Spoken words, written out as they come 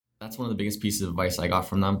That's one of the biggest pieces of advice I got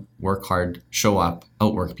from them. Work hard, show up,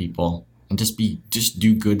 outwork people, and just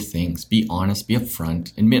do good things. Be honest, be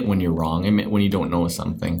upfront, admit when you're wrong, admit when you don't know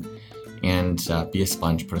something, and be a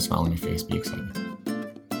sponge, put a smile on your face, be excited.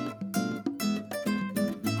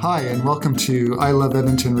 Hi, and welcome to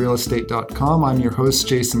iloveedmontonrealestate.com. I'm your host,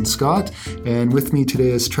 Jason Scott, and with me today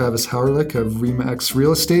is Travis Howerlich of Remax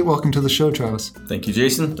Real Estate. Welcome to the show, Travis. Thank you,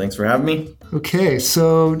 Jason. Thanks for having me. Okay,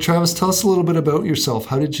 so Travis, tell us a little bit about yourself.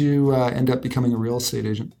 How did you end up becoming a real estate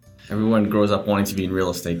agent? Everyone grows up wanting to be in real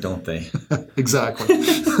estate, don't they? Exactly.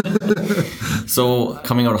 So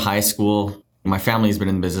coming out of high school, my family's been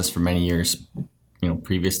in business for many years,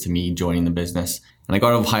 previous to me joining the business. And I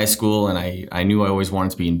got out of high school and I knew I always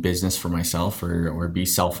wanted to be in business for myself or be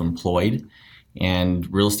self-employed.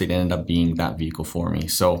 And real estate ended up being that vehicle for me.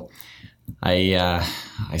 So I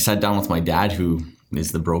sat down with my dad, who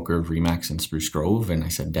is the broker of Remax in Spruce Grove. And I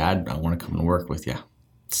said, Dad, I want to come and work with you.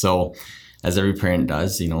 So as every parent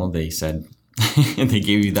does, they said, they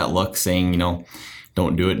gave you that look saying,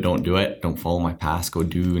 don't do it, don't follow my past, go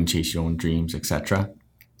do and chase your own dreams, etc.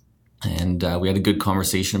 And we had a good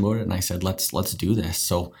conversation about it, and I said, let's do this.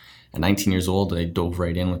 So at 19 years old, I dove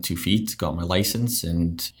right in with 2 feet, got my license,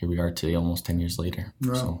 and here we are today, almost 10 years later.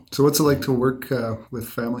 Wow. So what's it like to work with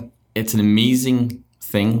family? It's an amazing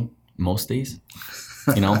thing most days.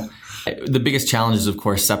 The biggest challenge is, of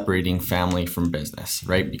course, separating family from business,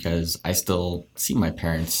 right? Because I still see my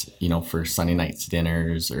parents, for Sunday nights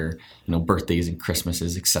dinners or, birthdays and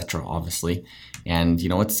Christmases, etc., obviously. And,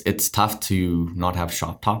 it's tough to not have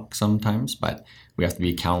shop talk sometimes, but we have to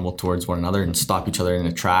be accountable towards one another and stop each other in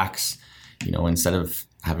the tracks. Instead of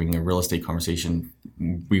having a real estate conversation,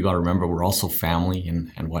 we got to remember we're also family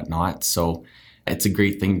and whatnot. So it's a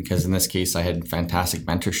great thing because in this case, I had fantastic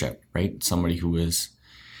mentorship, right? Somebody who was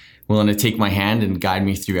willing to take my hand and guide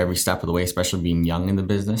me through every step of the way, especially being young in the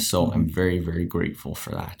business. So I'm very, very grateful for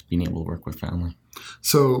that, being able to work with family.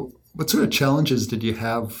 So what sort of challenges did you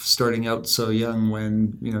have starting out so young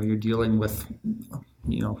when, you're dealing with,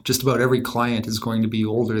 just about every client is going to be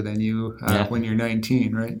older than you when you're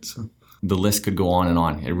 19, right? So the list could go on and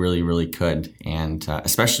on. It really, really could. And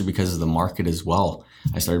especially because of the market as well.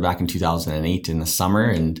 I started back in 2008 in the summer,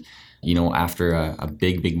 and after a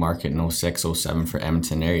big market in 06, 07 for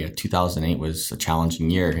Edmonton area, 2008 was a challenging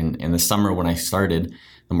year. And in the summer when I started,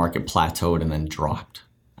 the market plateaued and then dropped,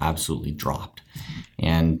 absolutely dropped.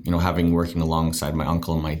 And, working alongside my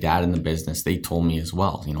uncle and my dad in the business, they told me as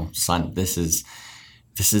well, son, this is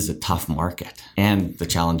a tough market. And the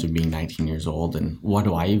challenge of being 19 years old, and what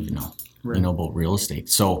do I even know, right, about real estate?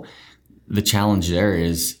 So the challenge there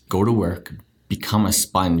is go to work, become a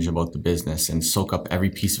sponge about the business and soak up every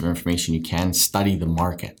piece of information you can, study the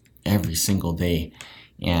market every single day.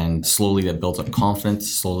 And slowly that builds up confidence,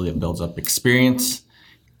 slowly that builds up experience.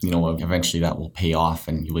 Eventually that will pay off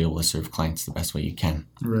and you'll be able to serve clients the best way you can.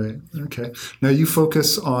 Right. Okay. Now you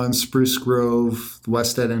focus on Spruce Grove, the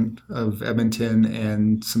west end of Edmonton,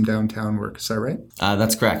 and some downtown work. Is that right?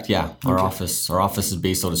 That's correct. Yeah. Our office is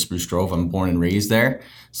based out of Spruce Grove. I'm born and raised there.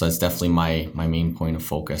 So that's definitely my main point of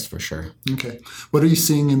focus for sure. Okay. What are you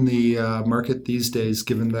seeing in the market these days,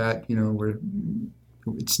 given that,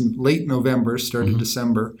 it's late November, start of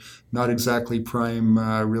December, not exactly prime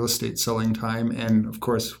real estate selling time. And of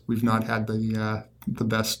course, we've not had the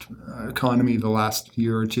best economy the last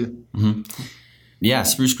year or two. Mm-hmm. Yeah,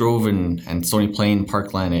 Spruce Grove and Stony Plain,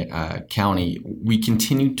 Parkland County, we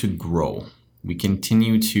continue to grow. We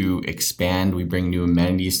continue to expand. We bring new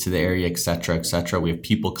amenities to the area, et cetera, et cetera. We have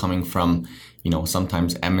people coming from,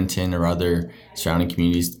 sometimes Edmonton or other surrounding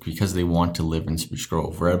communities because they want to live in Spruce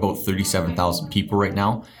Grove. We're at about 37,000 people right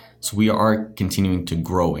now. So we are continuing to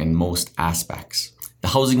grow in most aspects. The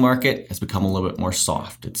housing market has become a little bit more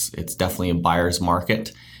soft. It's definitely a buyer's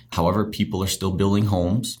market. However, people are still building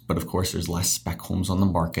homes, but of course there's less spec homes on the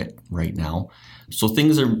market right now. So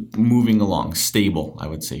things are moving along, stable, I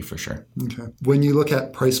would say for sure. Okay. When you look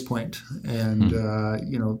at price point and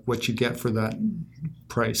what you get for that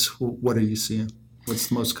price, what are you seeing? What's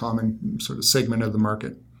the most common sort of segment of the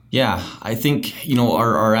market? Yeah, I think,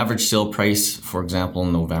 our average sale price, for example,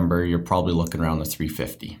 in November, you're probably looking around the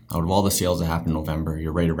 $350. Out of all the sales that happen in November,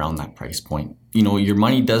 you're right around that price point. Your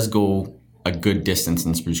money does go a good distance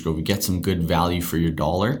in Spruce Grove. You get some good value for your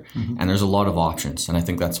dollar, and there's a lot of options. And I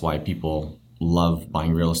think that's why people love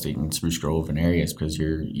buying real estate in Spruce Grove and areas, because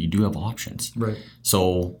you do have options. Right.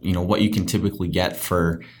 So, what you can typically get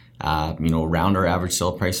for around our average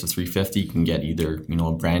sale price of $350, you can get either,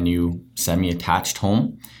 a brand new semi-attached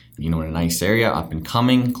home, in a nice area, up and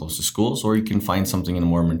coming, close to schools, or you can find something in a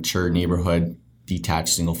more mature neighborhood,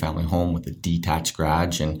 detached single family home with a detached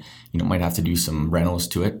garage, and might have to do some renos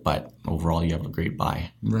to it, but overall you have a great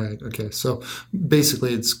buy. Right. Okay. So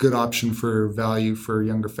basically it's a good option for value for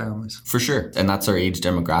younger families. For sure. And that's our age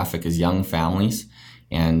demographic, is young families.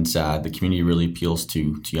 And the community really appeals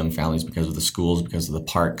to young families because of the schools, because of the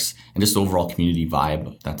parks, and just the overall community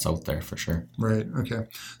vibe that's out there for sure. Right. Okay.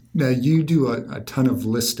 Now you do a ton of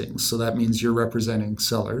listings, so that means you're representing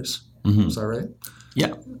sellers. Mm-hmm. Is that right?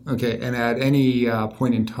 Yeah. Okay. And at any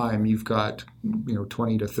point in time, you've got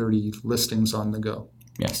 20 to 30 listings on the go.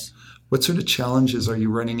 Yes. What sort of challenges are you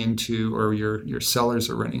running into, or your sellers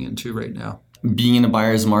are running into right now? Being in a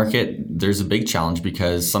buyer's market, there's a big challenge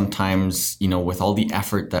because sometimes, with all the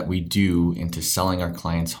effort that we do into selling our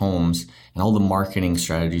clients' homes and all the marketing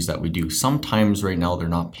strategies that we do, sometimes right now they're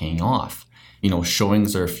not paying off.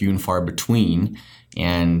 Showings are few and far between.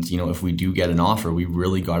 And, if we do get an offer, we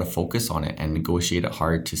really got to focus on it and negotiate it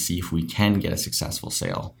hard to see if we can get a successful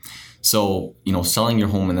sale. So, selling your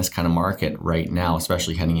home in this kind of market right now,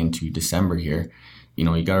 especially heading into December here,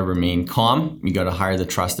 you got to remain calm. You got to hire the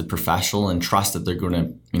trusted professional and trust that they're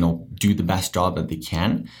going to, do the best job that they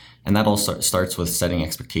can. And that all starts with setting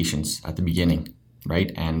expectations at the beginning,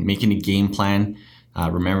 right? And making a game plan,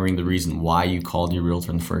 remembering the reason why you called your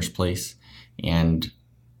realtor in the first place, and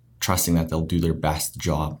trusting that they'll do their best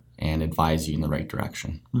job and advise you in the right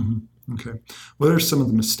direction. Mm-hmm. Okay. What are some of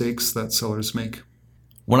the mistakes that sellers make?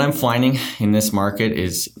 What I'm finding in this market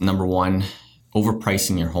is, number one,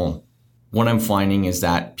 overpricing your home. What I'm finding is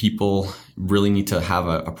that people really need to have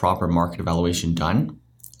a proper market evaluation done,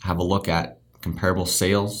 have a look at comparable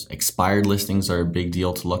sales. Expired listings are a big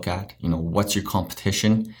deal to look at. What's your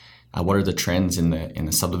competition? What are the trends in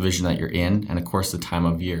the subdivision that you're in? And of course, the time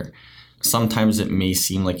of year. Sometimes it may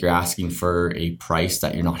seem like you're asking for a price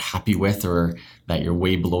that you're not happy with, or that you're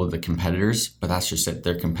way below the competitors, but that's just it.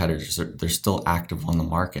 They're competitors. They're still active on the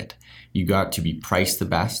market. You got to be priced the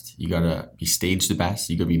best. You got to be staged the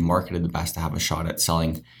best. You got to be marketed the best to have a shot at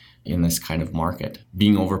selling in this kind of market.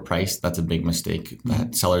 Being overpriced, that's a big mistake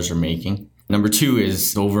that sellers are making. Number two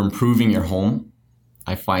is over improving your home.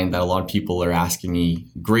 I find that a lot of people are asking me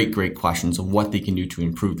great questions of what they can do to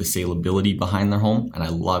improve the saleability behind their home. And I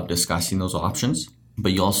love discussing those options.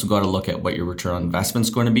 But you also got to look at what your return on investment is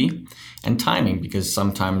going to be, and timing, because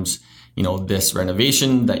sometimes, this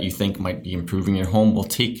renovation that you think might be improving your home will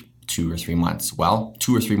take 2 or 3 months. Well,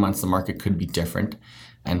 2 or 3 months, the market could be different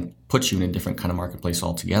and put you in a different kind of marketplace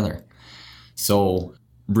altogether. So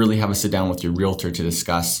really have a sit down with your realtor to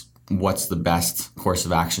discuss what's the best course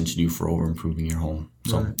of action to do for over improving your home.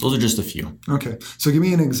 So right. Those are just a few. Okay. So give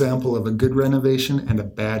me an example of a good renovation and a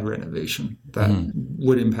bad renovation that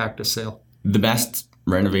would impact a sale. The best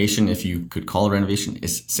renovation, if you could call it renovation,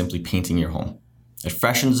 is simply painting your home. It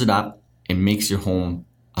freshens it up. It makes your home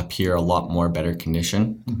appear a lot more better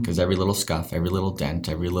condition, because every little scuff, every little dent,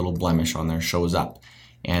 every little blemish on there shows up.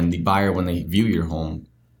 And the buyer, when they view your home,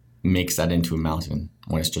 makes that into a mountain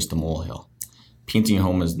when it's just a molehill. Painting your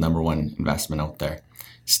home is the number one investment out there.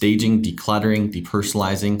 Staging, decluttering,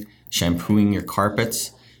 depersonalizing, shampooing your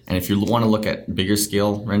carpets. And if you want to look at bigger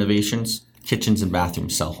scale renovations, kitchens and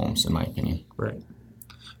bathrooms sell homes, in my opinion. Right.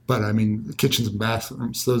 But I mean, kitchens and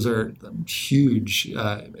bathrooms, those are huge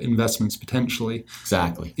investments potentially.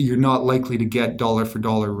 Exactly. You're not likely to get dollar for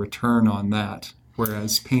dollar return on that.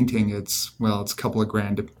 Whereas painting, it's a couple of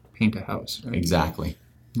grand to paint a house. Right? Exactly.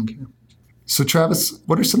 Okay. So Travis,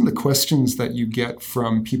 what are some of the questions that you get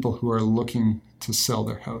from people who are looking to sell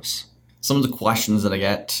their house? Some of the questions that I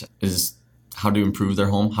get is how to improve their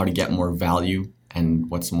home, how to get more value,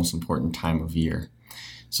 and what's the most important time of year.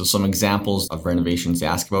 So some examples of renovations they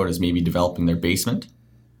ask about is maybe developing their basement,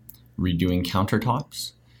 redoing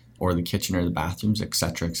countertops, or the kitchen or the bathrooms,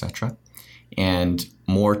 etc., etc. And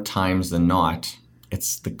more times than not,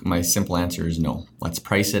 my simple answer is no. Let's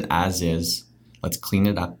price it as is. Let's clean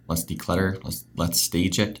it up. Let's declutter. Let's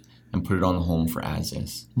stage it and put it on the home for as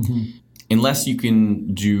is. Unless you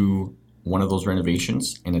can do one of those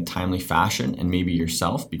renovations in a timely fashion, and maybe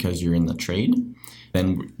yourself because you're in the trade,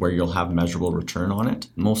 then where you'll have measurable return on it.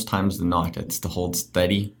 Most times than not, it's to hold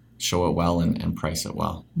steady, show it well, and price it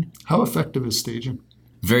well. How effective is staging?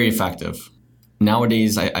 Very effective.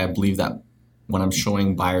 Nowadays, I believe that when I'm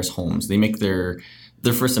showing buyers homes, they make their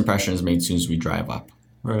first impression is made as soon as we drive up.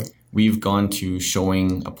 Right. We've gone to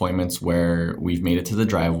showing appointments where we've made it to the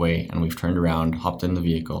driveway and we've turned around, hopped in the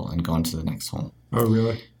vehicle, and gone to the next home. Oh,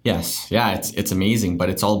 really? Yes. Yeah, it's amazing, but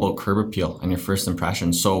it's all about curb appeal and your first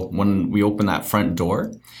impression. So when we open that front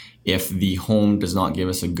door, if the home does not give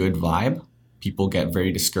us a good vibe, people get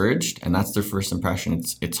very discouraged, and that's their first impression.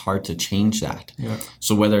 It's hard to change that. Yeah.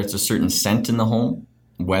 So whether it's a certain scent in the home,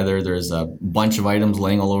 whether there's a bunch of items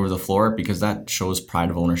laying all over the floor, because that shows pride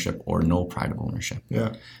of ownership or no pride of ownership.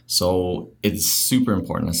 Yeah. So it's super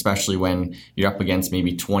important, especially when you're up against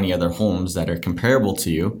maybe 20 other homes that are comparable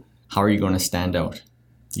to you. How are you going to stand out?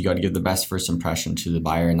 You got to give the best first impression to the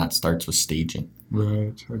buyer, and that starts with staging.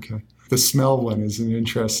 Right. Okay. The smell one is an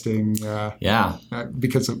interesting,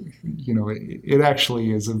 because it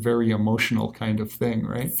actually is a very emotional kind of thing,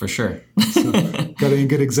 right? For sure. So, got any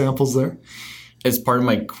good examples there? As part of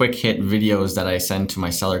my quick hit videos that I send to my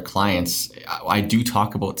seller clients, I do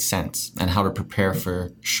talk about scents and how to prepare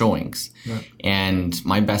for showings. Yeah. And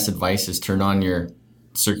my best advice is turn on your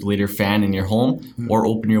circulator fan in your home or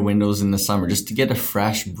open your windows in the summer just to get a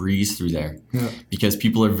fresh breeze through there. Yeah. Because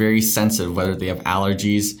people are very sensitive, whether they have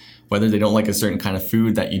allergies, whether they don't like a certain kind of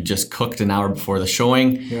food that you just cooked an hour before the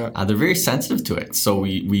showing. Yeah. They're very sensitive to it. So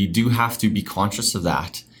we do have to be conscious of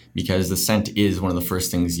that, because the scent is one of the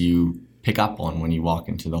first things you pick up on when you walk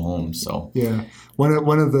into the home. So yeah, one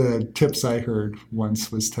of the tips I heard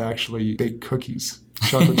once was to actually bake cookies,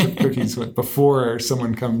 chocolate chip cookies, before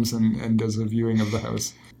someone comes and does a viewing of the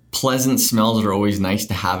house. Pleasant smells are always nice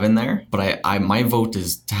to have in there, but I my vote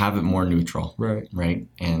is to have it more neutral. Right.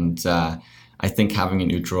 And I think having it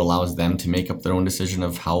neutral allows them to make up their own decision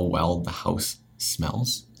of how well the house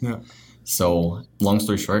smells. Yeah. So long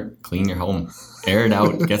story short, clean your home, air it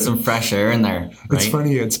out, get some fresh air in there. Right? It's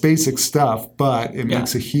funny, it's basic stuff, but it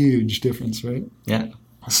makes a huge difference, right? Yeah.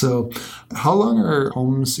 So how long are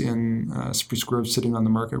homes in Spruce Grove sitting on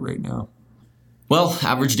the market right now? Well,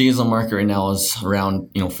 average days on market right now is around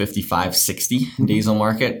 55, 60 days on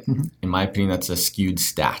market. Mm-hmm. In my opinion, that's a skewed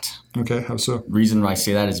stat. Okay, how so? Reason why I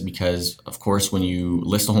say that is because, of course, when you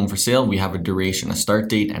list a home for sale, we have a duration, a start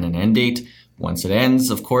date and an end date. Once it ends,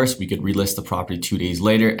 of course, we could relist the property 2 days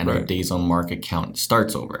later and our days on market count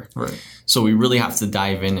starts over. Right. So we really have to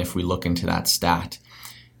dive in if we look into that stat.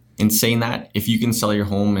 In saying that, if you can sell your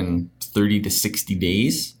home in 30 to 60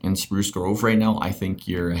 days in Spruce Grove right now, I think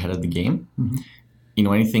you're ahead of the game. Mm-hmm.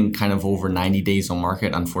 Anything kind of over 90 days on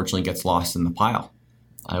market, unfortunately, gets lost in the pile.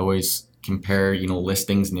 I always compare,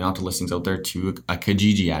 listings and the amount of listings out there to a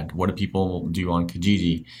Kijiji ad. What do people do on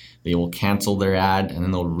Kijiji? They will cancel their ad and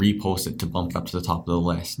then they'll repost it to bump it up to the top of the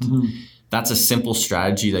list. Mm-hmm. That's a simple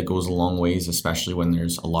strategy that goes a long ways, especially when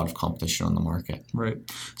there's a lot of competition on the market. Right.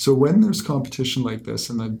 So when there's competition like this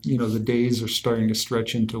and the days are starting to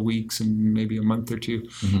stretch into weeks and maybe a month or two,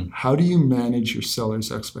 mm-hmm. how do you manage your seller's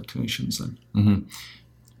expectations then? Mm-hmm.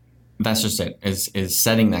 That's just it, is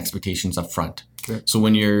setting the expectations up front. Okay. So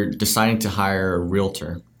when you're deciding to hire a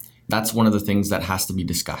realtor, that's one of the things that has to be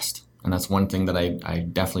discussed. And that's one thing that I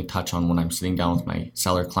definitely touch on when I'm sitting down with my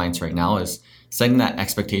seller clients right now, is setting that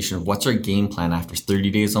expectation of what's our game plan after 30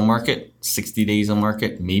 days on market, 60 days on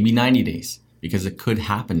market, maybe 90 days, because it could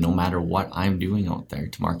happen no matter what I'm doing out there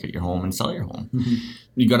to market your home and sell your home. Mm-hmm.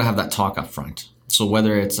 You got to have that talk up front. So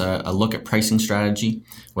whether it's a look at pricing strategy,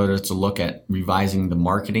 whether it's a look at revising the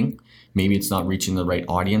marketing, maybe it's not reaching the right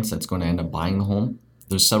audience that's going to end up buying the home.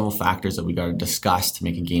 There's several factors that we got to discuss to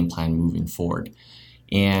make a game plan moving forward.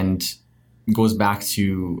 And it goes back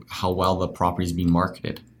to how well the property is being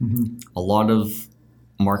marketed. Mm-hmm. A lot of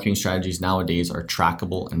marketing strategies nowadays are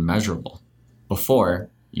trackable and measurable. Before,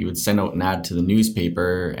 you would send out an ad to the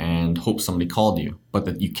newspaper and hope somebody called you, but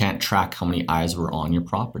that you can't track how many eyes were on your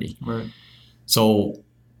property. Right. So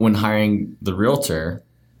when hiring the realtor,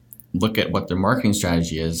 look at what their marketing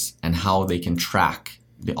strategy is and how they can track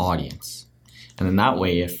the audience. And in that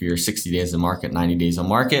way, if you're 60 days on market, 90 days on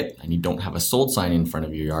market, and you don't have a sold sign in front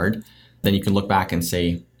of your yard, then you can look back and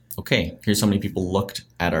say, okay, here's how many people looked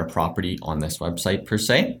at our property on this website per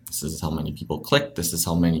se. This is how many people clicked. This is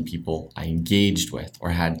how many people I engaged with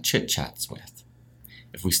or had chit chats with.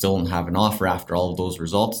 If we still don't have an offer after all of those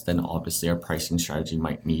results, then obviously our pricing strategy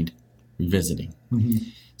might need revisiting. Mm-hmm.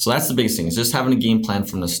 So that's the biggest thing, is just having a game plan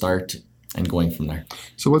from the start and going from there.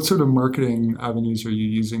 So what sort of marketing avenues are you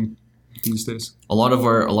using these days? A lot of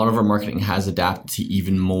our marketing has adapted to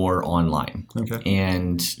even more online. Okay.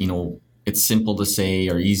 And, it's simple to say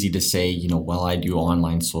or easy to say, well, I do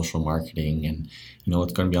online social marketing and,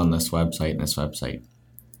 it's going to be on this website and this website.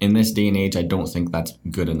 In this day and age, I don't think that's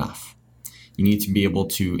good enough. You need to be able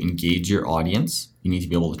to engage your audience. You need to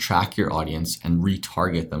be able to track your audience and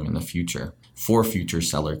retarget them in the future for future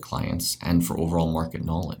seller clients and for overall market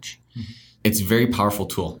knowledge. Mm-hmm. It's a very powerful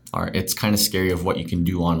tool. It's kind of scary of what you can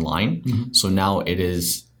do online. Mm-hmm. So now it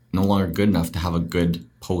is no longer good enough to have a good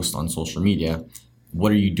post on social media.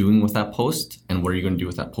 What are you doing with that post? And what are you going to do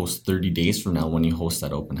with that post 30 days from now when you host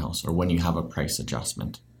that open house or when you have a price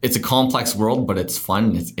adjustment? It's a complex world, but it's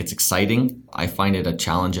fun. It's exciting. I find it a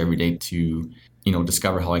challenge every day to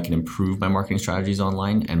discover how I can improve my marketing strategies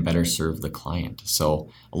online and better serve the client. So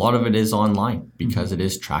a lot of it is online because it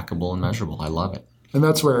is trackable and measurable. I love it. And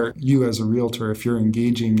that's where you as a realtor, if you're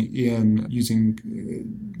engaging in using,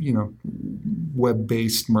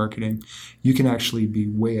 web-based marketing, you can actually be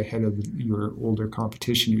way ahead of your older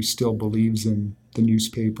competition who still believes in the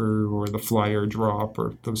newspaper or the flyer drop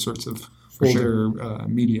or those sorts of older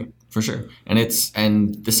media. For sure. And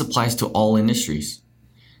this applies to all industries.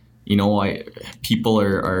 People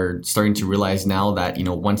are starting to realize now that,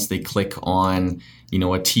 once they click on, a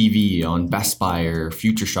TV on Best Buy or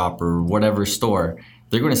Future Shop or whatever store,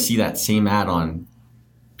 they're going to see that same ad on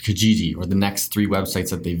Kijiji or the next 3 websites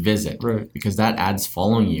that they visit. Right. Because that ad's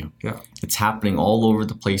following you. Yeah. It's happening all over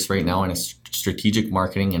the place right now in a strategic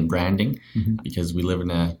marketing and branding because we live in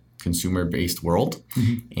a consumer-based world,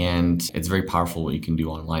 and it's very powerful what you can do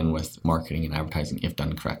online with marketing and advertising if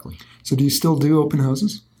done correctly. So do you still do open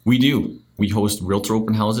houses? We do. We host realtor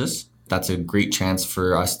open houses. That's a great chance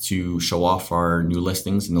for us to show off our new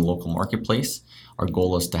listings in the local marketplace. Our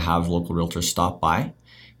goal is to have local realtors stop by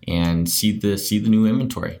and see the new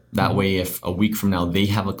inventory. That way, if a week from now they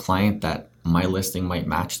have a client that my listing might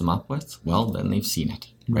match them up with, well, then they've seen it,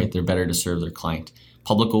 right? They're better to serve their client.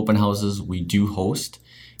 Public open houses, we do host.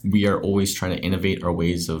 We are always trying to innovate our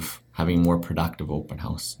ways of having more productive open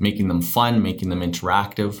house, making them fun, making them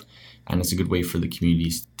interactive, and it's a good way for the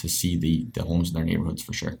communities to see the homes in their neighborhoods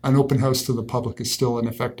for sure. An open house to the public is still an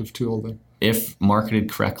effective tool then? If marketed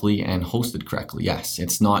correctly and hosted correctly, yes.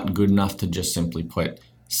 It's not good enough to just simply put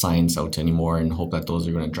signs out anymore and hope that those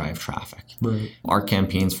are going to drive traffic. Right. Our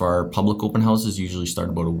campaigns for our public open houses usually start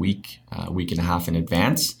about a week and a half in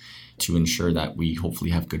advance to ensure that we hopefully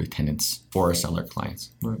have good attendance for our seller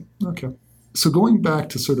clients. Right. Okay. So going back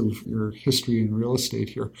to sort of your history in real estate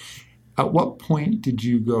here, at what point did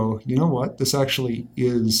you go, you know what, this actually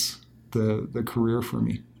is the career for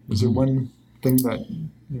me? Was there one thing that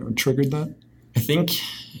triggered that? I think,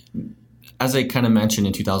 as I kind of mentioned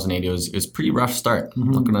in 2008, it was a pretty rough start.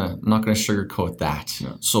 I'm not gonna sugarcoat that.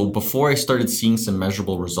 Yeah. So before I started seeing some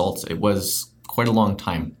measurable results, it was quite a long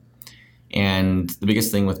time. And the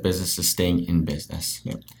biggest thing with business is staying in business.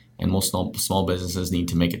 Yeah. And most small businesses need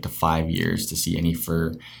to make it to 5 years to see any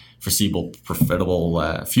foreseeable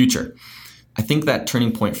profitable future. I think that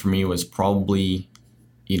turning point for me was probably,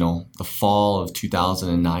 the fall of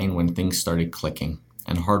 2009 when things started clicking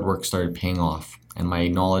and hard work started paying off and my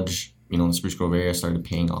knowledge, in the Spruce Grove area started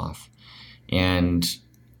paying off. And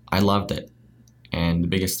I loved it. And the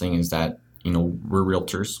biggest thing is that, we're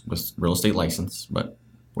realtors with real estate license, but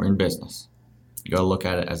we're in business. You got to look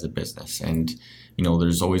at it as a business. And,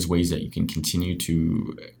 there's always ways that you can continue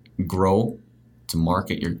to grow, to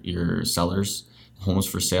market your sellers' homes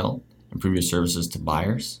for sale, improve your services to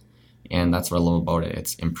buyers. And that's what I love about it.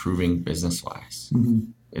 It's improving business-wise.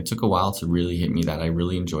 It took a while to really hit me that I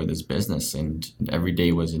really enjoy this business. And every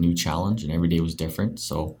day was a new challenge and every day was different.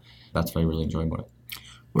 So that's what I really enjoy about it.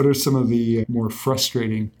 What are some of the more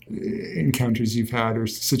frustrating encounters you've had or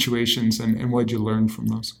situations, and what did you learn from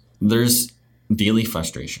those? There's daily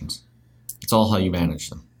frustrations. It's all how you manage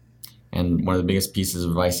them. And one of the biggest pieces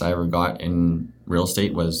of advice I ever got in real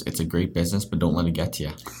estate was it's a great business, but don't let it get to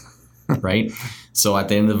you, right? So at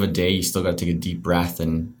the end of the day, you still got to take a deep breath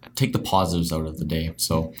and take the positives out of the day.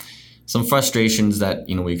 So some frustrations that,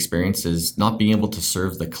 we experience is not being able to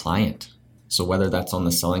serve the client. So whether that's on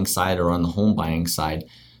the selling side or on the home buying side,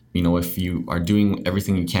 if you are doing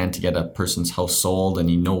everything you can to get a person's house sold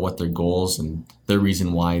and you know what their goals and their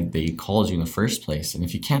reason why they called you in the first place. And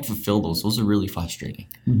if you can't fulfill those are really frustrating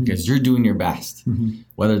because you're doing your best,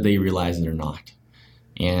 whether they realize it or not.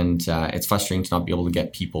 And it's frustrating to not be able to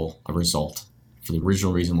get people a result for the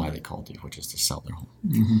original reason why they called you, which is to sell their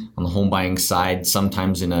home. On the home buying side,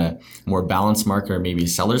 sometimes in a more balanced market or maybe a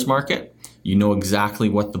seller's market, you know exactly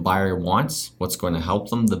what the buyer wants, what's going to help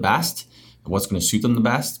them the best, what's going to suit them the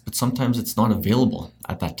best, but sometimes it's not available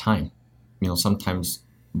at that time. Sometimes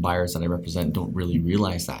buyers that I represent don't really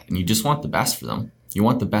realize that. And you just want the best for them. You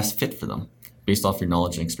want the best fit for them based off your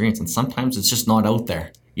knowledge and experience. And sometimes it's just not out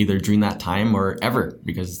there, either during that time or ever,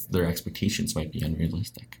 because their expectations might be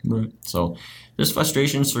unrealistic. Right. So there's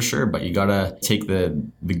frustrations for sure, but you got to take the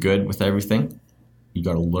good with everything. You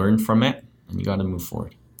got to learn from it, and you got to move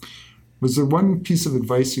forward. Was there one piece of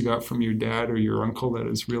advice you got from your dad or your uncle that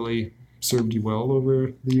has really served you well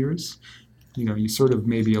over the years? You sort of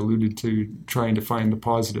maybe alluded to trying to find the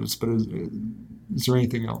positives, but is there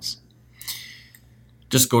anything else?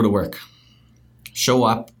 Just go to work. Show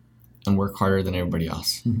up and work harder than everybody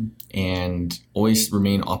else. And always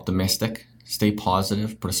remain optimistic, stay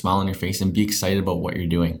positive, put a smile on your face, and be excited about what you're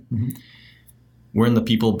doing. We're in the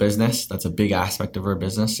people business. That's a big aspect of our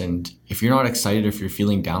business. And if you're not excited, if you're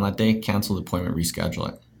feeling down that day, cancel the appointment, reschedule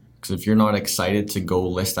it. Because if you're not excited to go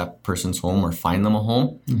list that person's home or find them a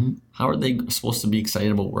home, how are they supposed to be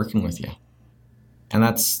excited about working with you? And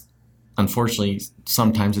that's, unfortunately,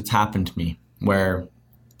 sometimes it's happened to me where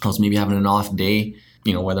I was maybe having an off day,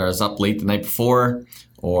 whether I was up late the night before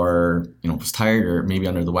or, was tired or maybe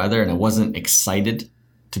under the weather, and I wasn't excited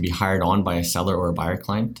to be hired on by a seller or a buyer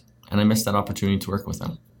client, and I missed that opportunity to work with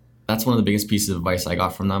them. That's one of the biggest pieces of advice I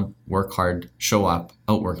got from them. Work hard, show up,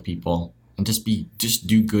 outwork people, and just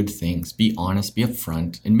do good things. Be honest, be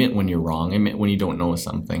upfront, admit when you're wrong, admit when you don't know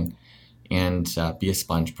something, and be a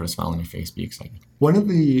sponge, put a smile on your face, be excited. One of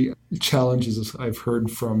the challenges I've heard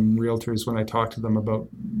from realtors when I talk to them about,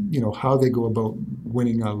 how they go about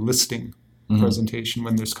winning a listing presentation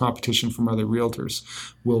when there's competition from other realtors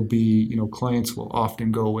will be, clients will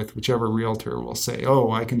often go with whichever realtor will say,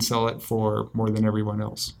 oh, I can sell it for more than everyone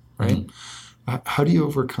else, right? How do you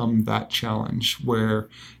overcome that challenge where,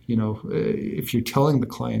 if you're telling the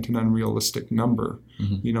client an unrealistic number,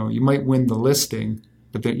 you might win the listing,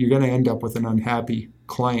 but then you're going to end up with an unhappy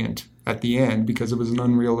client at the end because it was an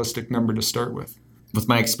unrealistic number to start with? With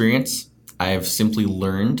my experience, I have simply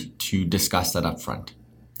learned to discuss that up front.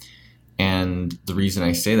 And the reason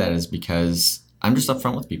I say that is because I'm just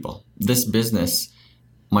upfront with people. This business,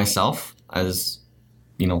 myself, as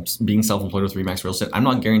being self-employed with RE/MAX Real Estate, I'm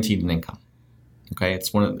not guaranteed an income. Okay,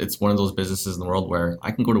 it's one of those businesses in the world where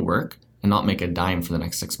I can go to work and not make a dime for the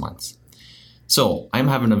next 6 months. So I'm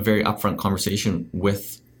having a very upfront conversation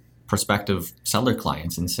with prospective seller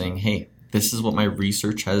clients and saying, hey, this is what my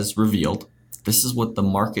research has revealed. This is what the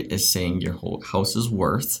market is saying your whole house is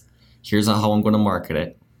worth. Here's how I'm going to market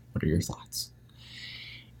it. What are your thoughts?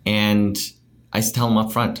 And I tell them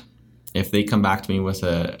up front. If they come back to me with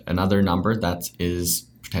another number that is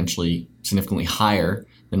potentially significantly higher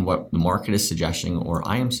than what the market is suggesting or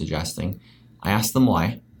I am suggesting, I ask them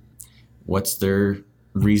why. What's their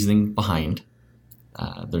reasoning behind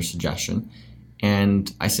their suggestion?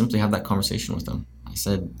 And I simply have that conversation with them. I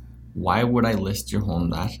said, why would I list your home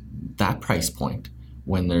that price point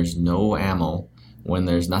when there's no ammo, when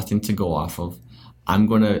there's nothing to go off of? I'm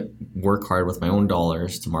going to work hard with my own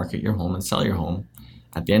dollars to market your home and sell your home.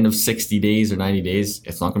 At the end of 60 days or 90 days,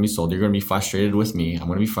 it's not going to be sold. You're going to be frustrated with me. I'm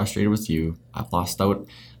going to be frustrated with you. I've lost out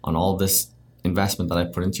on all this investment that I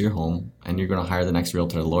put into your home, and you're going to hire the next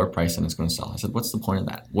realtor at a lower price and it's going to sell. I said, what's the point of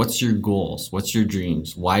that? What's your goals? What's your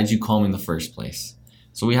dreams? Why did you call me in the first place?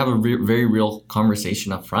 So we have a very real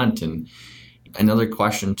conversation up front. And another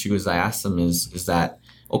question too, is I asked them is that,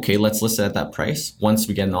 okay, let's list it at that price. Once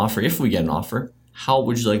we get an offer, if we get an offer, how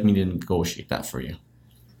would you like me to negotiate that for you?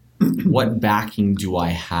 What backing do I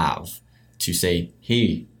have to say,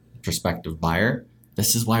 hey, prospective buyer,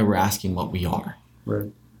 this is why we're asking what we are.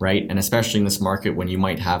 Right? And especially in this market when you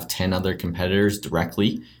might have 10 other competitors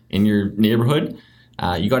directly in your neighborhood,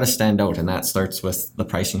 you got to stand out. And that starts with the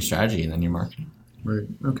pricing strategy and then your marketing. Right.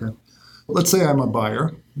 Okay. Let's say I'm a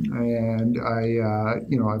buyer and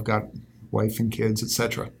I've got wife and kids,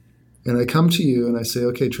 etc. And I come to you and I say,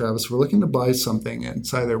 okay, Travis, we're looking to buy something. And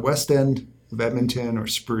it's either West End of Edmonton or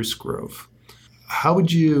Spruce Grove. How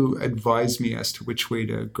would you advise me as to which way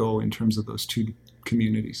to go in terms of those two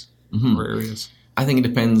communities or areas? I think it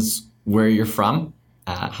depends where you're from,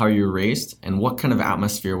 how you're raised, and what kind of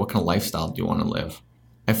atmosphere, what kind of lifestyle do you want to live.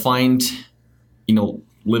 I find,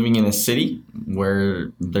 living in a city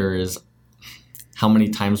where there is how many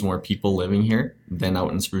times more people living here than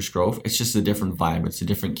out in Spruce Grove, it's just a different vibe. It's a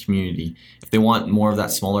different community. If they want more of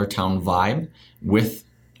that smaller town vibe with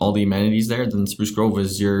all the amenities there, then Spruce Grove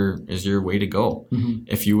is your way to go.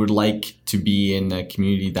 If you would like to be in a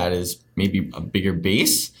community that is maybe a bigger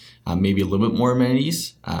base, maybe a little bit more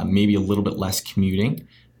amenities, maybe a little bit less commuting,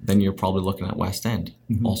 then you're probably looking at West End.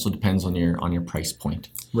 Also depends on your price point,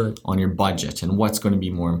 on your budget, and what's going to be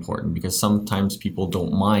more important, because sometimes people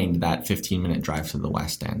don't mind that 15-minute drive to the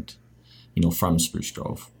West End, from Spruce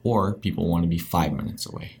Grove, or people want to be 5 minutes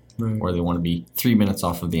away, or they want to be 3 minutes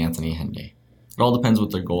off of the Anthony Henday. It all depends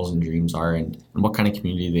what their goals and dreams are and what kind of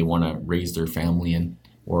community they want to raise their family in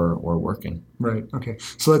or work in. Right. Okay.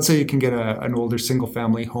 So let's say you can get an older single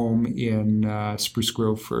family home in Spruce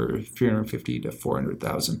Grove for $350,000 to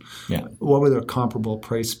 $400,000. Yeah. What would a comparable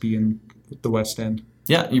price be in the West End?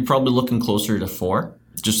 Yeah, you're probably looking closer to 4.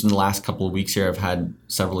 Just in the last couple of weeks here, I've had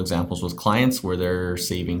several examples with clients where they're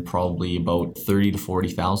saving probably about $30,000 to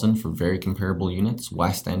 $40,000 for very comparable units,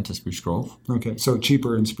 West End to Spruce Grove. Okay, so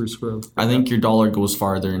cheaper in Spruce Grove. I think your dollar goes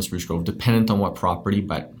farther in Spruce Grove, dependent on what property,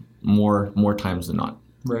 but more times than not.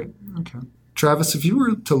 Right. Okay. Travis, if you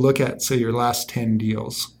were to look at, say, your last 10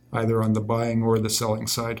 deals either on the buying or the selling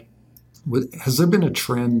side. Has there been a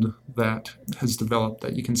trend that has developed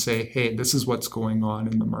that you can say, hey, this is what's going on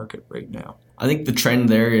in the market right now? I think the trend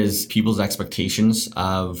there is people's expectations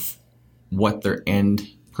of what their end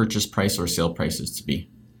purchase price or sale price is to be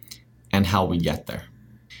and how we get there.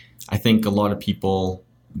 I think a lot of people,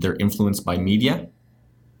 they're influenced by media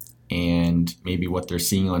and maybe what they're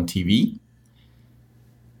seeing on TV.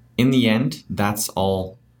 In the end, that's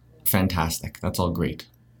all fantastic. That's all great.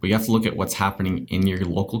 But you have to look at what's happening in your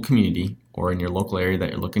local community or in your local area that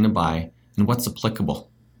you're looking to buy and what's applicable.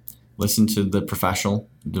 Listen to the professional,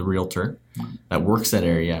 the realtor that works that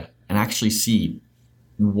area and actually see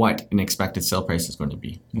what an expected sale price is going to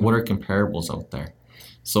be. What are comparables out there?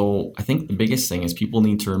 So I think the biggest thing is people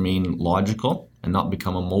need to remain logical and not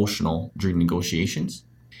become emotional during negotiations.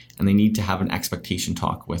 And they need to have an expectation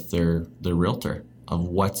talk with their realtor of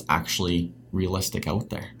what's actually realistic out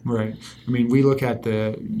there. Right. I mean, we look at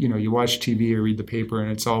you watch TV or read the paper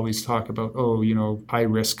and it's always talk about, high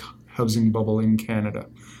risk housing bubble in Canada.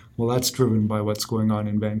 Well, that's driven by what's going on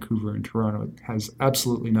in Vancouver and Toronto. It has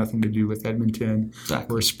absolutely nothing to do with Edmonton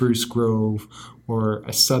or Spruce Grove or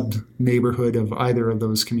a sub-neighborhood of either of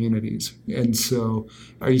those communities. And so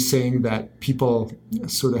are you saying that people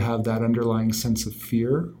sort of have that underlying sense of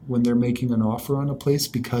fear when they're making an offer on a place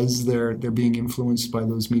because they're being influenced by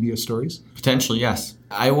those media stories? Potentially, yes.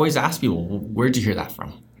 I always ask people, well, where'd you hear that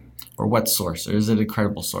from? Or what source? Or is it a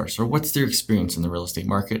credible source? Or what's their experience in the real estate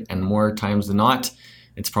market? And more times than not,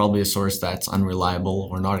 it's probably a source that's unreliable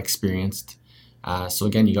or not experienced. So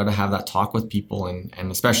again, you got to have that talk with people,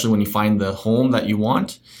 and especially when you find the home that you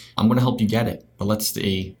want, I'm going to help you get it. But let's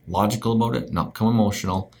stay logical about it, not become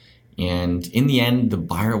emotional. And in the end, the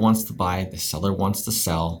buyer wants to buy, the seller wants to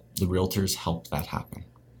sell. The realtors help that happen,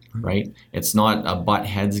 right? It's not a butt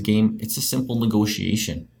heads game. It's a simple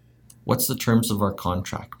negotiation. What's the terms of our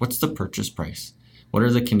contract? What's the purchase price? What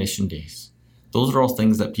are the condition days? Those are all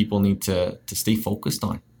things that people need to stay focused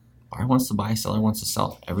on. Buyer wants to buy, seller wants to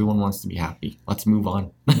sell. Everyone wants to be happy. Let's move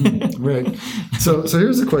on. Right. So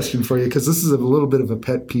here's a question for you, because this is a little bit of a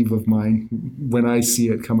pet peeve of mine when I see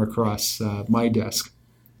it come across my desk.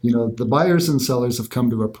 The buyers and sellers have come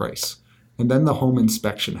to a price, and then the home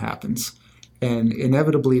inspection happens. And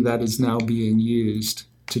inevitably that is now being used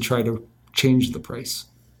to try to change the price.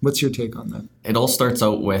 What's your take on that? It all starts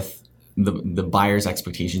out with the buyer's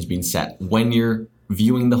expectations being set when you're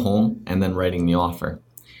viewing the home and then writing the offer.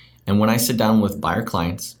 And when I sit down with buyer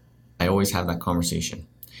clients, I always have that conversation.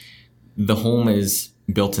 The home is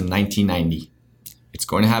built in 1990. It's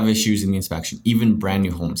going to have issues in the inspection. Even brand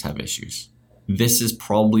new homes have issues. This is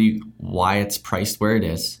probably why it's priced where it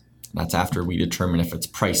is. That's after we determine if it's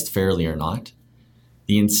priced fairly or not.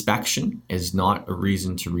 The inspection is not a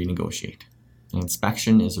reason to renegotiate. An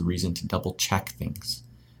inspection is a reason to double check things,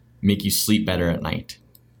 make you sleep better at night,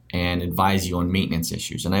 and advise you on maintenance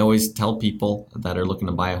issues. And I always tell people that are looking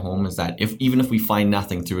to buy a home is that even if we find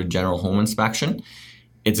nothing through a general home inspection,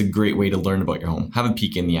 it's a great way to learn about your home. Have a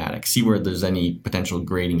peek in the attic, see where there's any potential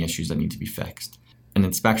grading issues that need to be fixed. An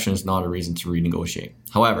inspection is not a reason to renegotiate.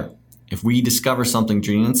 However, if we discover something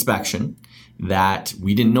during an inspection that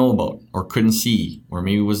we didn't know about or couldn't see, or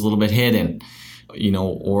maybe was a little bit hidden,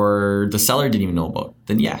 or the seller didn't even know about,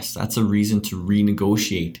 then yes, that's a reason to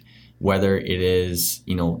renegotiate. Whether it is,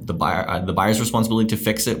 the buyer's responsibility to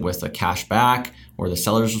fix it with a cash back, or the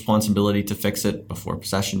seller's responsibility to fix it before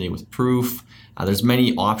possession day with proof. There's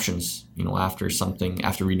many options, after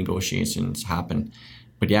renegotiations happen.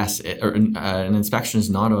 But yes, an inspection is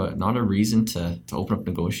not a reason to open up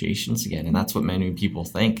negotiations again, and that's what many people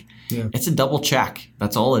think. Yeah. It's a double check.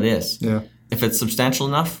 That's all it is. Yeah. If it's substantial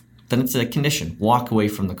enough, then it's a condition. Walk away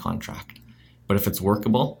from the contract. But if it's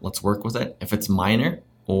workable, let's work with it. If it's minor,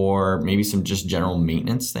 or maybe some just general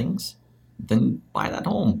maintenance things, then buy that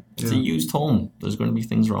home. It's a used home. There's going to be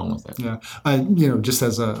things wrong with it. Yeah. Just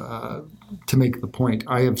as to make the point,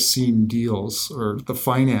 I have seen deals or the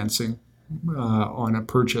financing on a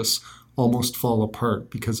purchase almost fall apart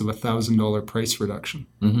because of $1,000 price reduction,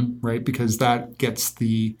 right? Because that gets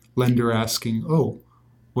the lender asking,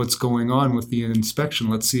 what's going on with the inspection?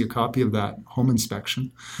 Let's see a copy of that home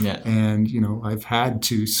inspection. Yeah. And, I've had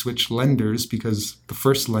to switch lenders because the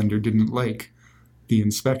first lender didn't like the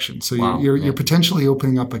inspection. So you're potentially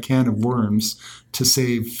opening up a can of worms to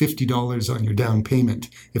save $50 on your down payment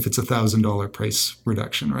if it's $1,000 price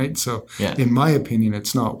reduction, right? So in my opinion,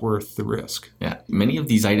 it's not worth the risk. Yeah. Many of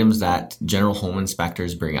these items that general home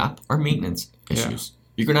inspectors bring up are maintenance issues.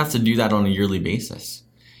 You're going to have to do that on a yearly basis.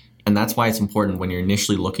 And that's why it's important when you're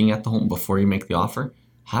initially looking at the home before you make the offer,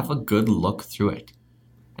 have a good look through it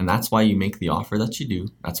And that's why you make the offer that you do.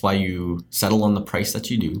 That's why you settle on the price that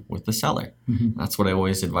you do with the seller. Mm-hmm. That's what I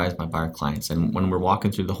always advise my buyer clients. And when we're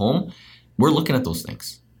walking through the home, we're looking at those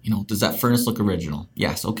things. Does that furnace look original?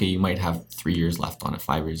 Yes. Okay, you might have 3 years left on it,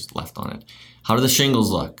 5 years left on it. How do the shingles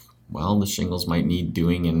look? Well, the shingles might need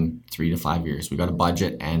doing in 3 to 5 years. We got a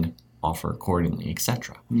budget and offer accordingly,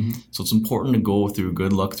 etc. Mm-hmm. So it's important to go through a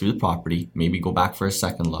good look through the property, maybe go back for a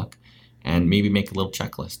second look, and maybe make a little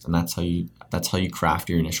checklist. And that's how you craft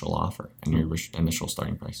your initial offer and your initial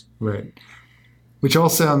starting price. Right. Which all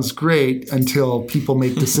sounds great until people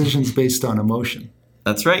make decisions based on emotion.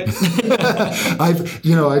 That's right.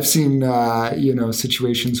 I've seen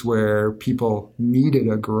situations where people needed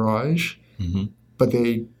a garage, mm-hmm. but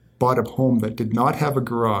they bought a home that did not have a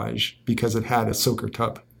garage because it had a soaker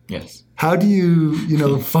tub. Yes. How do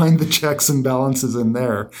you find the checks and balances in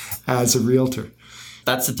there as a realtor?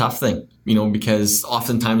 That's a tough thing, because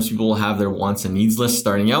oftentimes people will have their wants and needs list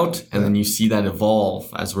starting out, and then you see that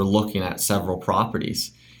evolve as we're looking at several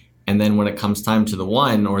properties. And then when it comes time to the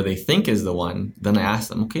one, or they think is the one, then I ask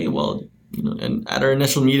them, okay, well, and at our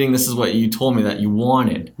initial meeting, this is what you told me that you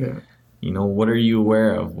wanted. Yeah. What are you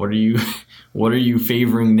aware of? What are you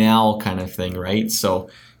favoring now, kind of thing, right? So,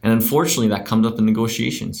 and unfortunately, that comes up in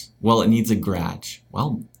negotiations. Well, it needs a garage.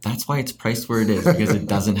 Well, that's why it's priced where it is, because it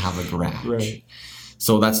doesn't have a garage. Right.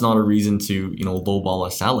 So that's not a reason to, lowball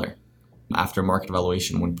a seller after market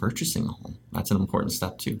evaluation when purchasing a home. That's an important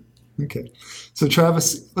step too. Okay. So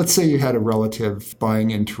Travis, let's say you had a relative buying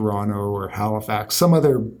in Toronto or Halifax, some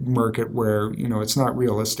other market where, it's not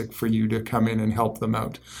realistic for you to come in and help them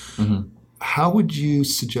out. Mm-hmm. How would you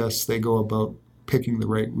suggest they go about picking the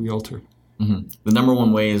right realtor? Mm-hmm. The number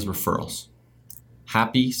one way is referrals.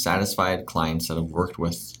 Happy, satisfied clients that have worked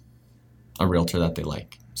with a realtor that they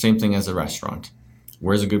like. Same thing as a restaurant.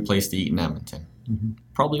 Where's a good place to eat in Edmonton? Mm-hmm.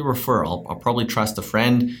 Probably a referral. I'll probably trust a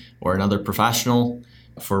friend or another professional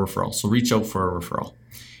for a referral. So reach out for a referral.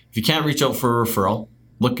 If you can't reach out for a referral,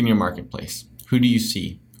 look in your marketplace. Who do you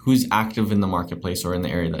see? Who's active in the marketplace or in the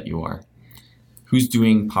area that you are? Who's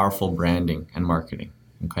doing powerful branding and marketing?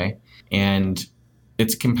 Okay. And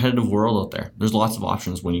it's a competitive world out there. There's lots of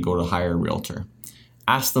options when you go to hire a realtor.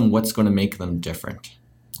 Ask them what's going to make them different.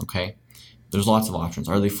 Okay. There's lots of options.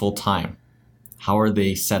 Are they full-time? How are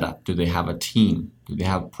they set up? Do they have a team? Do they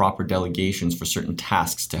have proper delegations for certain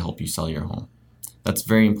tasks to help you sell your home? That's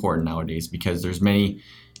very important nowadays because there's many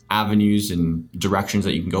avenues and directions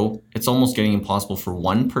that you can go. It's almost getting impossible for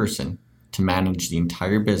one person to manage the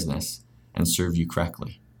entire business and serve you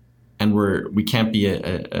correctly. And we can't be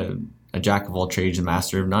a jack of all trades and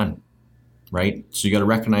master of none, right? So you got to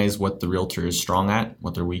recognize what the realtor is strong at,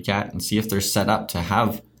 what they're weak at, and see if they're set up to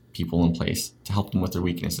have people in place to help them with their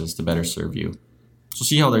weaknesses to better serve you. So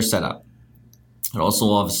see how they're set up. And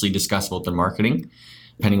also obviously discuss about their marketing,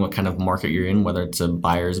 depending what kind of market you're in, whether it's a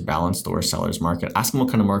buyer's balanced or a seller's market. Ask them what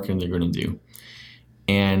kind of marketing they're going to do.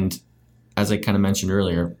 And as I kind of mentioned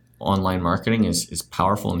earlier, online marketing is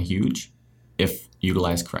powerful and huge if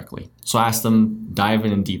utilized correctly. So ask them, dive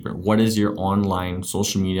in and deeper. What does your online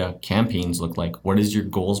social media campaigns look like? What is your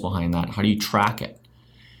goals behind that? How do you track it?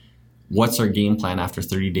 What's our game plan after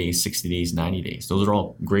 30 days, 60 days, 90 days? Those are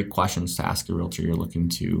all great questions to ask a realtor you're looking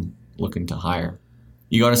to hire.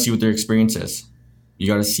 You got to see what their experience is. You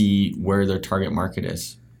got to see where their target market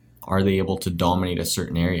is. Are they able to dominate a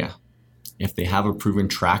certain area? If they have a proven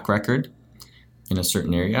track record in a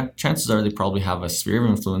certain area, chances are they probably have a sphere of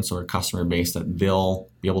influence or a customer base that they'll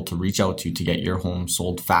be able to reach out to get your home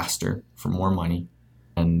sold faster for more money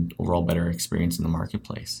and overall better experience in the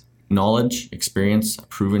marketplace. Knowledge, experience, a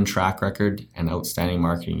proven track record, and outstanding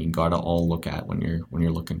marketing, you got to all look at when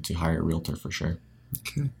you're looking to hire a realtor for sure.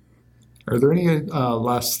 Okay. Are there any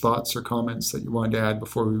last thoughts or comments that you wanted to add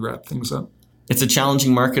before we wrap things up? It's a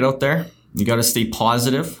challenging market out there. You got to stay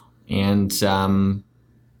positive, and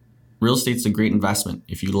real estate's a great investment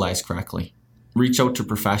if utilized correctly. Reach out to a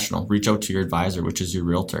professional. Reach out to your advisor, which is your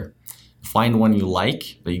realtor. Find one you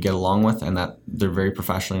like, that you get along with, and that they're very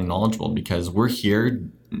professionally knowledgeable, because we're here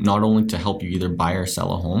not only to help you either buy or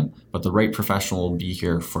sell a home, but the right professional will be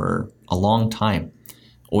here for a long time,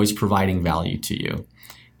 always providing value to you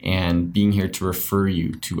and being here to refer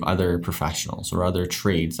you to other professionals or other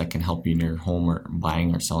trades that can help you in your home or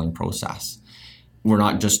buying or selling process. We're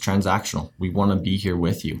not just transactional. We want to be here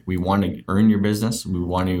with you. We want to earn your business. We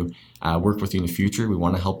want to work with you in the future. We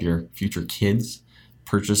want to help your future kids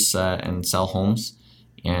purchase and sell homes.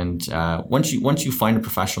 And once you find a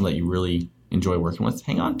professional that you really enjoy working with,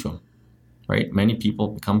 hang on to them, right? Many people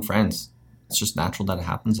become friends. It's just natural that it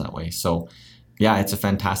happens that way. So yeah, it's a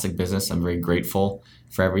fantastic business. I'm very grateful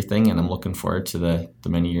for everything, and I'm looking forward to the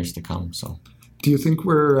many years to come. So Do you think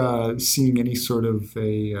we're seeing any sort of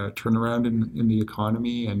a turnaround in the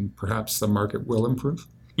economy, and perhaps the market will improve?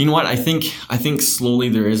 You know what? I think slowly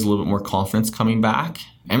there is a little bit more confidence coming back.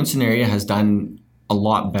 Edmonton area has done a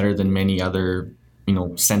lot better than many other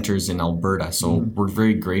centers in Alberta. So we're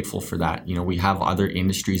very grateful for that. We have other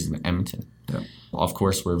industries in Edmonton. Yeah. Of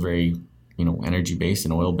course, we're very energy based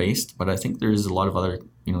and oil based, but I think there's a lot of other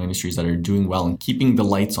industries that are doing well and keeping the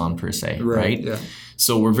lights on per se, right? Yeah.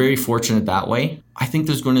 So we're very fortunate that way. I think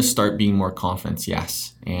there's going to start being more confidence,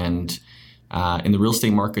 yes. And in the real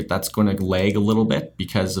estate market, that's going to lag a little bit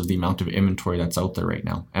because of the amount of inventory that's out there right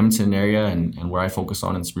now. Edmonton area and where I focus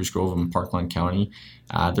on in Spruce Grove and Parkland County,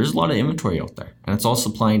 there's a lot of inventory out there, and it's all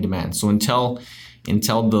supply and demand. So until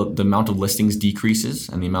the amount of listings decreases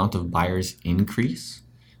and the amount of buyers increase,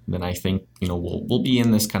 then I think we'll be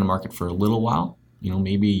in this kind of market for a little while.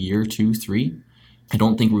 Maybe a year, 2, 3. I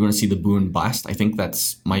don't think we're going to see the boom and bust. I think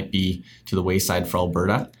that's might be to the wayside for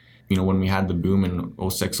Alberta. When we had the boom in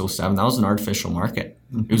 06, 07, that was an artificial market.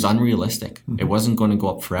 Mm-hmm. It was unrealistic. Mm-hmm. It wasn't going to go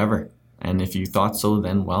up forever. And if you thought so,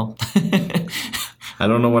 then, well, I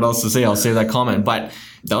don't know what else to say. I'll say that comment. But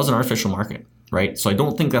that was an artificial market, right? So I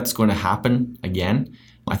don't think that's going to happen again.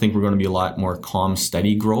 I think we're going to be a lot more calm,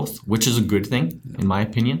 steady growth, which is a good thing, in my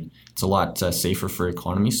opinion. It's a lot safer for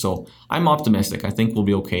economy. So I'm optimistic. I think we'll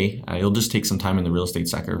be okay. It'll just take some time in the real estate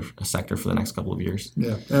sector for the next couple of years.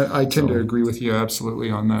 Yeah, I tend to agree with you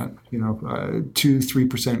absolutely on that.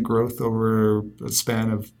 2-3% growth over a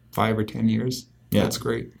span of 5 or 10 years. Yeah, that's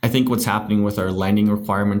great. I think what's happening with our lending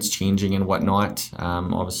requirements changing and whatnot,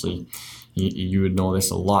 obviously, you would know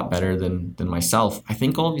this a lot better than myself. I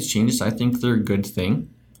think all these changes, I think they're a good thing.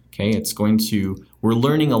 Okay, we're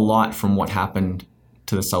learning a lot from what happened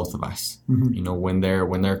to the south of us. Mm-hmm.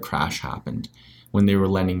 When their crash happened, when they were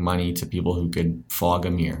lending money to people who could fog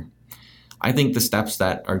a mirror. I think the steps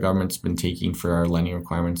that our government's been taking for our lending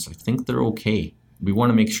requirements, I think they're okay. We want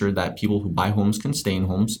to make sure that people who buy homes can stay in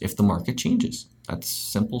homes if the market changes. That's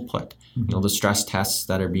simple put. Mm-hmm. The stress tests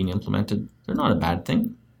that are being implemented, they're not a bad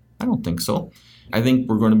thing. I don't think so. I think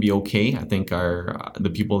we're going to be okay. I think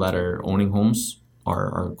the people that are owning homes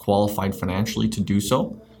are qualified financially to do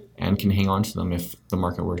so and can hang on to them if the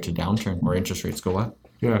market were to downturn or interest rates go up.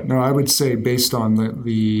 Yeah, no, I would say based on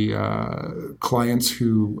the clients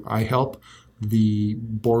who I help, the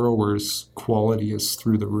borrowers' quality is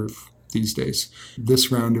through the roof these days.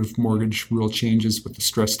 This round of mortgage rule changes with the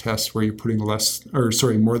stress test where you're putting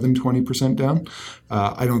more than 20% down.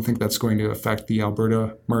 I don't think that's going to affect the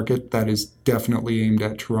Alberta market. That is definitely aimed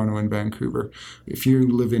at Toronto and Vancouver. If you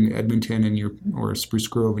live in Edmonton or Spruce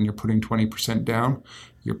Grove and you're putting 20% down,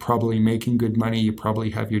 you're probably making good money. You probably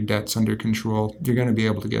have your debts under control. You're going to be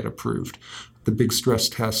able to get approved. The big stress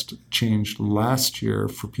test changed last year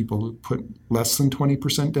for people who put less than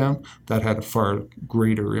 20% down. That had a far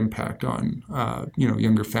greater impact on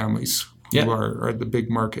younger families who are the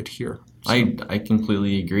big market here. So. I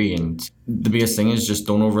completely agree. And the biggest thing is just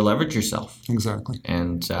don't over leverage yourself. Exactly.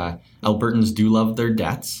 And Albertans do love their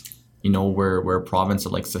debts. We're a province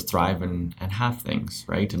that likes to thrive and have things,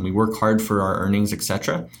 right? And we work hard for our earnings,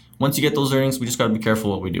 etc. Once you get those earnings, we just got to be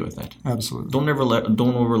careful what we do with it. Absolutely.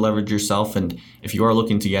 Don't over leverage yourself. And if you are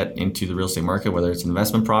looking to get into the real estate market, whether it's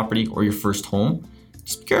investment property or your first home,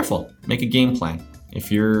 just be careful. Make a game plan.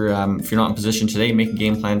 If you're not in position today, make a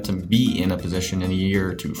game plan to be in a position in a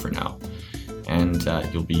year or two from now, and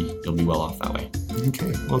you'll be well off that way.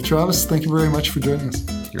 Okay. Well, Travis, thank you very much for joining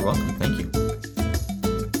us. You're welcome. Thank you.